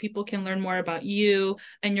website where people can learn more about you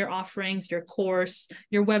and your offerings, your course,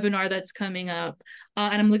 your webinar that's coming up.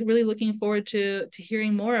 And I'm really looking forward to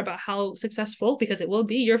hearing more about how successful, because it will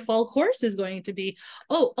be, your fall course is going to be.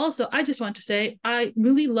 Oh, also, I just want to say, I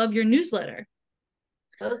really love your newsletter,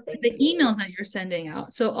 Oh, thank the you. emails that you're sending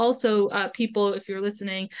out. So also people, if you're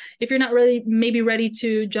listening, if you're not really maybe ready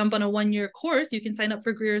to jump on a 1-year course, you can sign up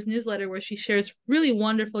for Grier's newsletter where she shares really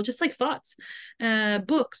wonderful, just like thoughts,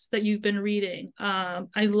 books that you've been reading.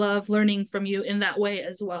 I love learning from you in that way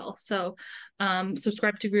as well. So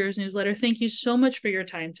subscribe to Grier's newsletter. Thank you so much for your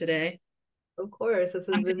time today. Of course, this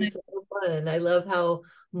has I'm been gonna, so fun. I love how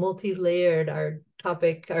multi-layered our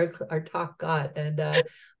topic, our talk got, and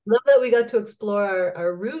love that we got to explore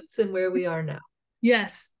our roots and where we are now.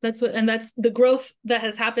 yes, that's the growth that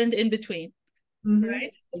has happened in between.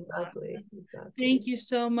 Right? Exactly, Thank exactly. you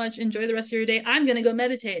so much. Enjoy the rest of your day. I'm going to go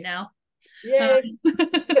meditate now. Yay.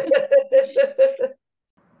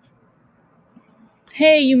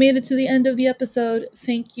 Hey, you made it to the end of the episode.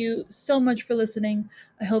 Thank you so much for listening.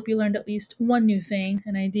 I hope you learned at least one new thing,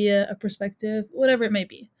 an idea, a perspective, whatever it may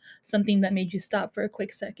be. Something that made you stop for a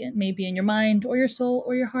quick second, maybe in your mind or your soul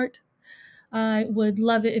or your heart. I would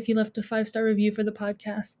love it if you left a 5-star review for the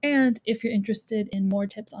podcast. And if you're interested in more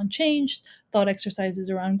tips on change, thought exercises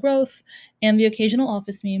around growth, and the occasional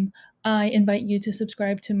office meme, I invite you to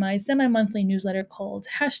subscribe to my semi-monthly newsletter called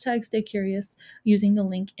 #StayCurious using the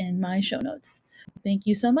link in my show notes. Thank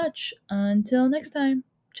you so much. Until next time.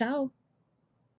 Ciao.